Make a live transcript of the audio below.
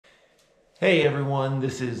Hey everyone,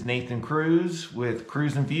 this is Nathan Cruz with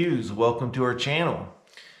Cruise and Views. Welcome to our channel.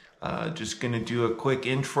 Just going to do a quick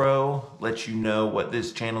intro, let you know what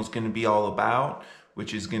this channel is going to be all about,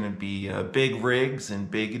 which is going to be big rigs and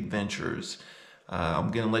big adventures. I'm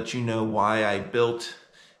going to let you know why I built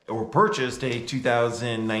or purchased a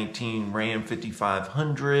 2019 Ram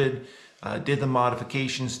 5500, did the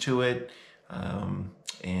modifications to it,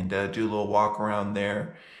 and do a little walk around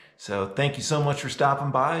there. So thank you so much for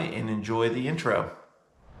stopping by and enjoy the intro.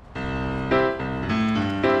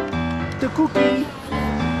 The cookie.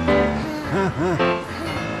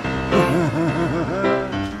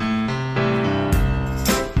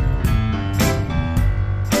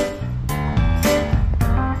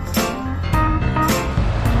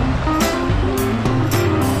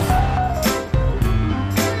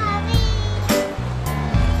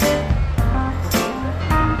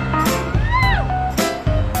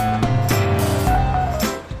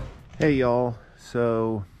 Hey y'all,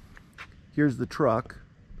 so here's the truck.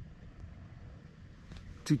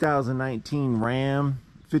 2019 Ram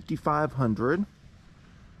 5500,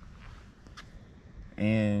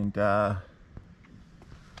 and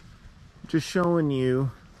just showing you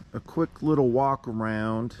a quick little walk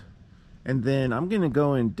around, and then I'm gonna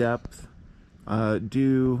go in depth,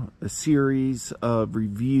 do a series of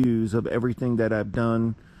reviews of everything that I've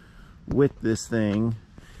done with this thing.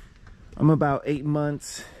 I'm about 8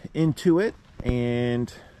 months into it,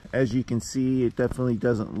 and as you can see, it definitely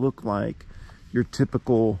doesn't look like your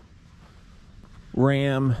typical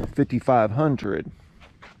Ram 5500.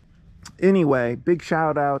 Anyway, big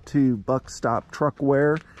shout out to Buck Stop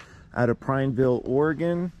Truckware out of Prineville,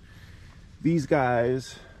 Oregon. These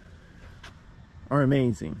guys are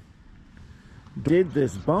amazing. Did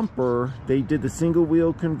this bumper, they did the single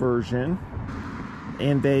wheel conversion,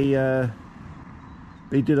 and they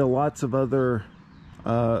did lots of other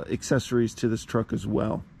accessories to this truck as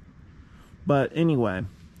well. But anyway,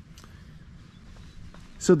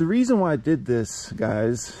 so the reason why I did this,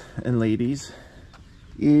 guys and ladies,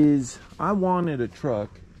 is I wanted a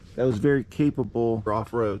truck that was very capable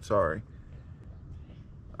off-road. Sorry,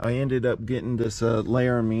 I ended up getting this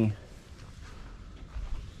Laramie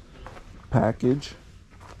package.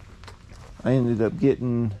 I ended up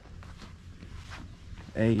getting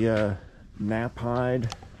a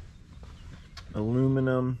Knapheide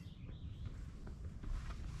aluminum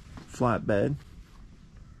flatbed.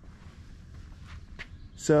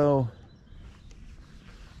 So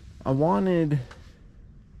I wanted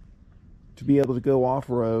to be able to go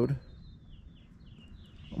off-road.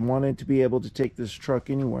 I wanted to be able to take this truck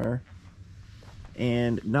anywhere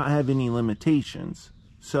and not have any limitations.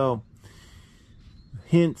 So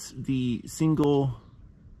hence the single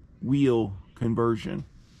wheel conversion.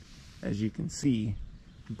 As you can see,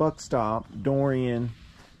 Buck Stop, Dorian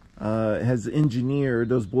has engineered,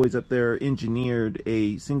 those boys up there engineered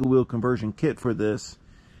a single wheel conversion kit for this,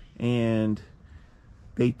 and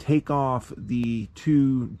they take off the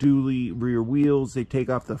two dually rear wheels, they take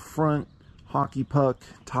off the front hockey puck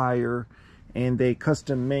tire, and they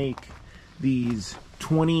custom make these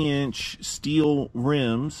 20-inch steel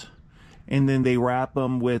rims, and then they wrap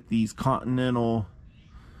them with these Continental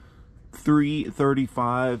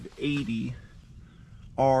 335/80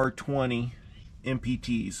 R20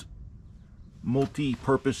 MPTs,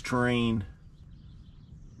 multi-purpose terrain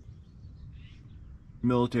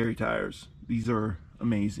military tires. These are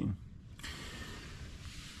amazing.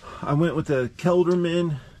 I went with a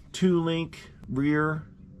Kelderman 2-link rear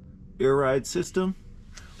air ride system,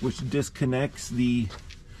 which disconnects the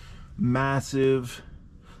massive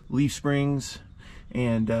leaf springs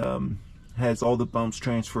and has all the bumps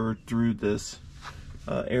transferred through this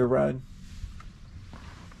air ride.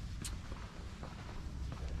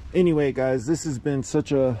 Anyway, guys, this has been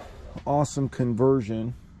such a awesome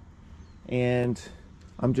conversion, and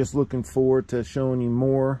I'm just looking forward to showing you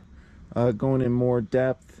more, going in more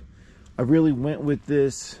depth. I really went with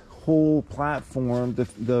this whole platform,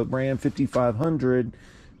 the Ram 5500,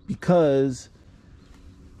 because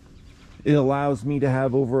it allows me to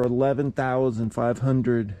have over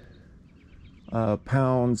 11,500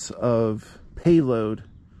 pounds of payload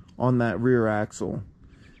on that rear axle.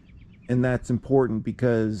 And that's important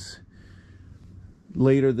because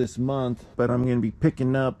later this month, but I'm going to be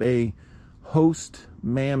picking up a Host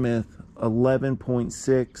Mammoth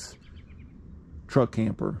 11.6 truck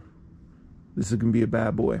camper. This is going to be a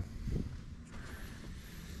bad boy.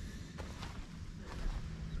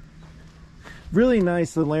 Really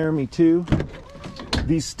nice, the Laramie too.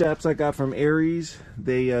 These steps I got from Aries,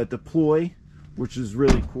 they deploy, which is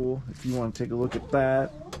really cool if you want to take a look at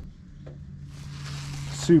that.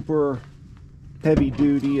 Super heavy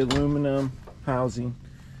duty aluminum housing.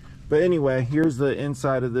 But anyway, here's the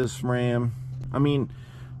inside of this Ram. I mean,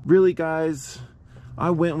 really guys,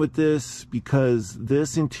 I went with this because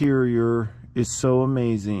this interior is so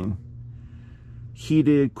amazing.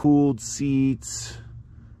 Heated, cooled seats.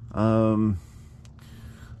 I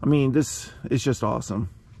mean, this is just awesome.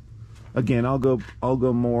 Again, I'll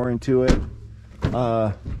go more into it.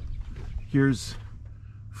 Here's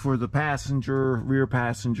for the passenger,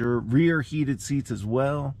 rear heated seats as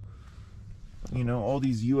well. You know, all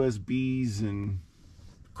these USBs and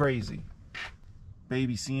crazy.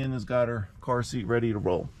 Baby Sienna's got her car seat ready to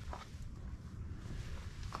roll.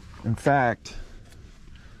 In fact,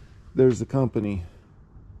 there's the company,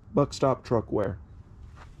 Buckstop Truckware.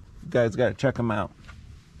 You guys got to check them out.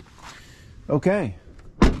 Okay,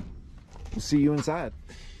 we'll see you inside.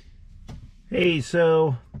 Hey,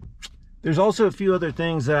 so there's also a few other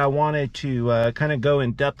things that I wanted to kind of go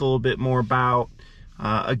in depth a little bit more about.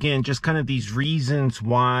 Again, just kind of these reasons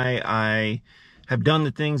why I have done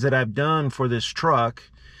the things that I've done for this truck.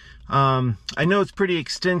 I know it's pretty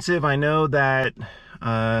extensive. I know that,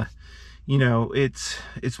 you know,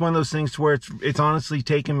 it's one of those things to where it's honestly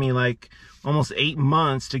taken me like almost 8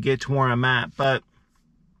 months to get to where I'm at. But,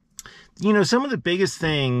 you know, some of the biggest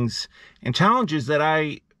things and challenges that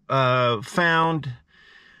I found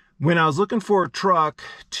when I was looking for a truck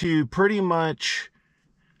to pretty much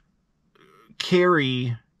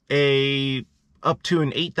carry up to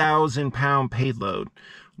an 8,000 pound payload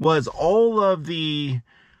was all of the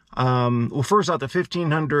well, first out the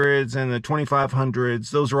 1500s and the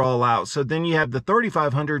 2500s, those are all out. So then you have the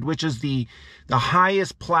 3500, which is the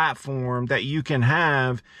highest platform that you can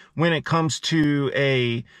have when it comes to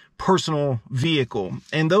a personal vehicle,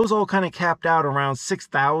 and those all kind of capped out around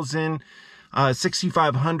 6,000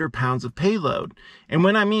 6,500 pounds of payload. And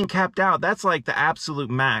when I mean capped out, that's like the absolute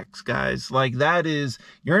max, guys. Like that is,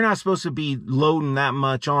 you're not supposed to be loading that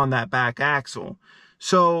much on that back axle.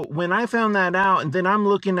 So when I found that out, and then I'm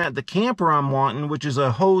looking at the camper I'm wanting, which is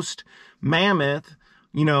a Host Mammoth,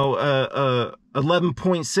 you know,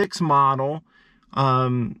 11.6 model,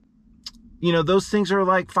 you know, those things are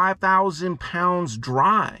like 5,000 pounds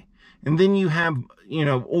dry. And then you have, you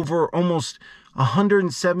know, over almost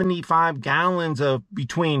 175 gallons of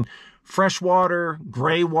between fresh water,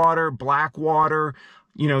 gray water, black water,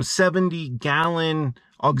 you know, 70-gallon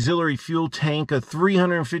auxiliary fuel tank, a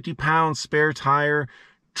 350-pound spare tire,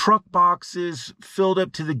 truck boxes filled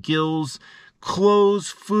up to the gills, clothes,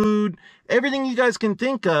 food, everything you guys can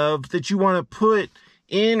think of that you want to put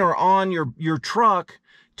in or on your truck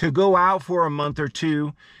to go out for a month or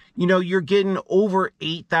two. You know, you're getting over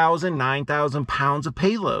 8,000, 9,000 pounds of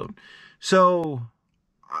payload. So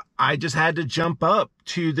I just had to jump up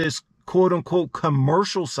to this quote unquote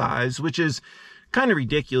commercial size, which is kind of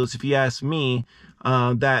ridiculous if you ask me,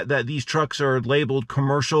 that these trucks are labeled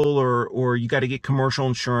commercial or you got to get commercial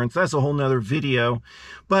insurance. That's a whole nother video.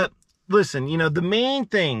 But listen, you know, the main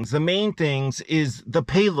things is the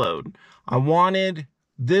payload. I wanted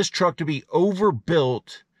this truck to be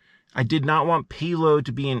overbuilt. I did not want payload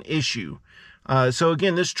to be an issue. So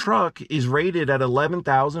again, this truck is rated at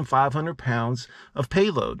 11,500 pounds of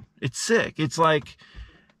payload. It's sick. It's like,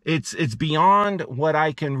 it's beyond what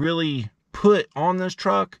I can really put on this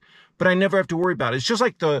truck, but I never have to worry about it. It's just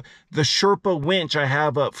like the Sherpa winch I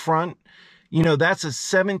have up front. You know, that's a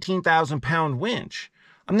 17,000 pound winch.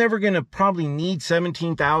 I'm never going to probably need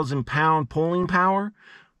 17,000 pound pulling power,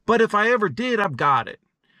 but if I ever did, I've got it.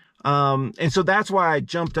 And so that's why I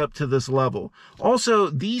jumped up to this level. Also,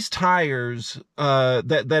 these tires,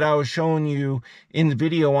 that I was showing you in the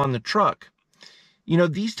video on the truck, you know,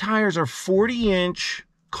 these tires are 40-inch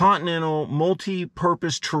Continental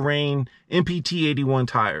multi-purpose terrain MPT 81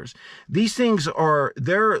 tires. These things are,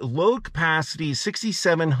 their load capacity is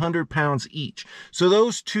 6,700 pounds each. So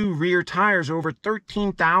those two rear tires are over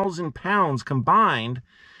 13,000 pounds combined.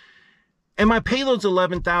 And my payload's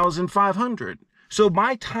 11,500. So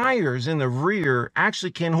my tires in the rear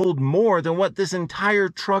actually can hold more than what this entire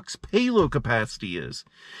truck's payload capacity is.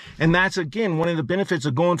 And that's, again, one of the benefits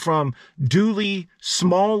of going from dually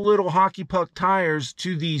small little hockey puck tires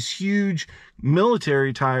to these huge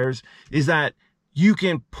military tires, is that you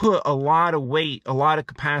can put a lot of weight, a lot of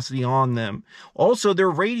capacity on them. Also, they're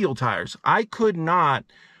radial tires. I could not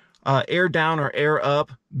air down or air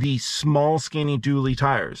up the small skinny dually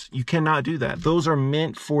tires. You cannot do that. Those are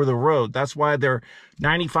meant for the road. That's why they're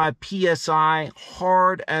 95 PSI,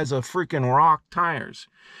 hard as a freaking rock tires.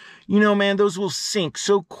 You know, man, those will sink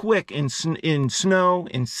so quick in snow,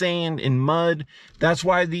 in sand, in mud. That's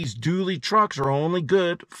why these dually trucks are only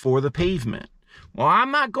good for the pavement. Well,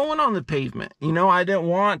 I'm not going on the pavement. You know, I didn't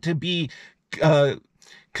want to be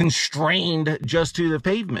constrained just to the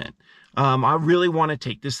pavement. I really want to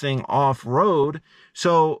take this thing off-road,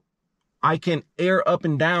 so I can air up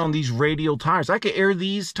and down these radial tires. I can air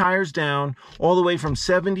these tires down all the way from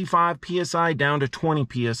 75 PSI down to 20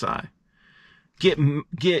 PSI.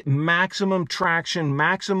 Get maximum traction,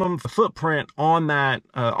 maximum footprint on that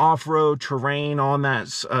off-road terrain, on that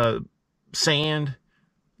sand.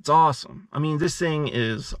 It's awesome. I mean, this thing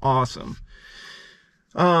is awesome.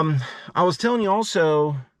 I was telling you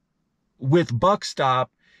also with Buck Stop,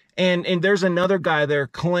 and there's another guy there,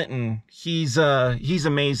 Clinton. He's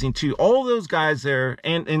amazing too. All those guys there,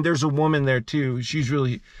 and there's a woman there too. She's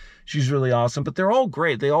really awesome. But they're all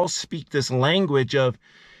great. They all speak this language of,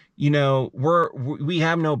 you know, we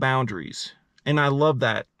have no boundaries, and I love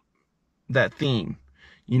that theme.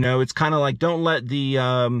 You know, it's kind of like, don't let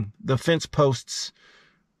the fence posts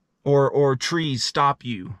or trees stop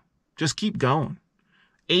you. Just keep going.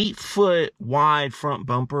 8-foot wide front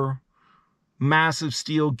bumper, massive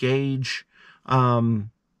steel gauge. You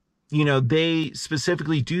know, they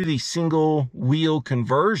specifically do these single wheel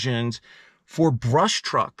conversions for brush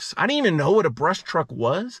trucks. I didn't even know what a brush truck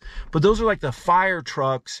was, but those are like the fire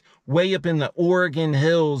trucks way up in the Oregon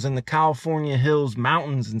hills and the California hills,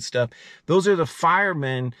 mountains and stuff. Those are the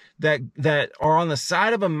firemen that are on the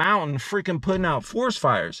side of a mountain freaking putting out forest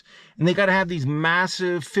fires. And they got to have these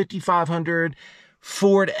massive 5,500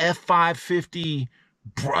 Ford F550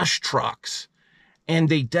 brush trucks. And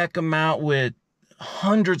they deck them out with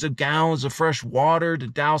hundreds of gallons of fresh water to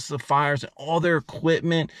douse the fires and all their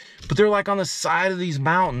equipment, but they're like on the side of these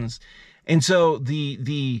mountains. And so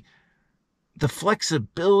the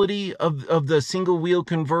flexibility of the single wheel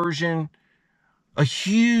conversion, a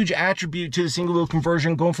huge attribute to the single wheel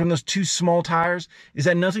conversion going from those two small tires is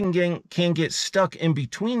that nothing can get stuck in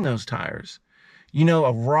between those tires. You know,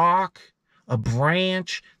 a rock, a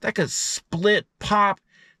branch that could split, pop,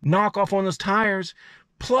 knock off one of those tires.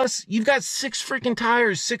 Plus, you've got 6 freaking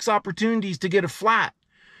tires, 6 opportunities to get a flat.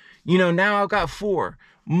 You know, now I've got 4.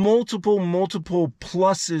 Multiple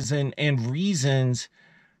pluses and reasons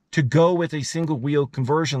to go with a single wheel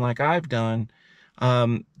conversion like I've done.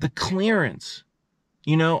 The clearance,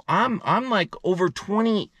 you know, I'm like over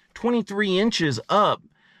 23 inches up,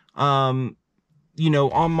 you know,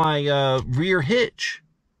 on my rear hitch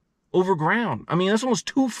over ground. I mean, that's almost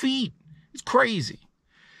 2 feet. It's crazy.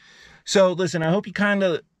 So listen, I hope you kind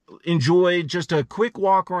of enjoyed just a quick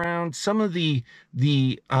walk around some of the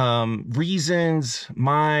reasons,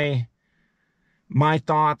 my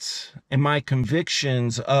thoughts and my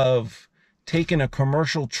convictions of taking a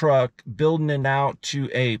commercial truck, building it out to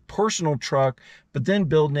a personal truck, but then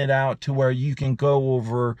building it out to where you can go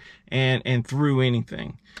over and through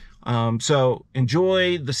anything. So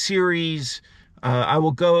enjoy the series. I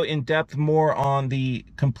will go in depth more on the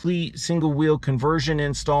complete single wheel conversion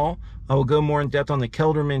install. I will go more in depth on the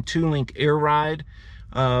Kelderman 2-link air ride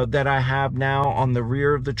that I have now on the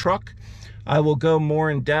rear of the truck. I will go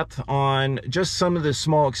more in depth on just some of the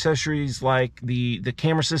small accessories like the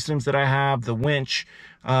camera systems that I have, the winch,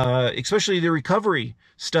 especially the recovery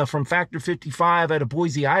stuff from Factor 55 out of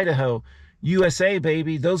Boise, Idaho. USA,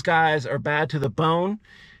 baby. Those guys are bad to the bone.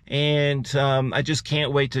 And I just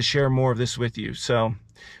can't wait to share more of this with you. So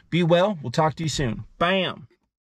be well. We'll talk to you soon. Bam.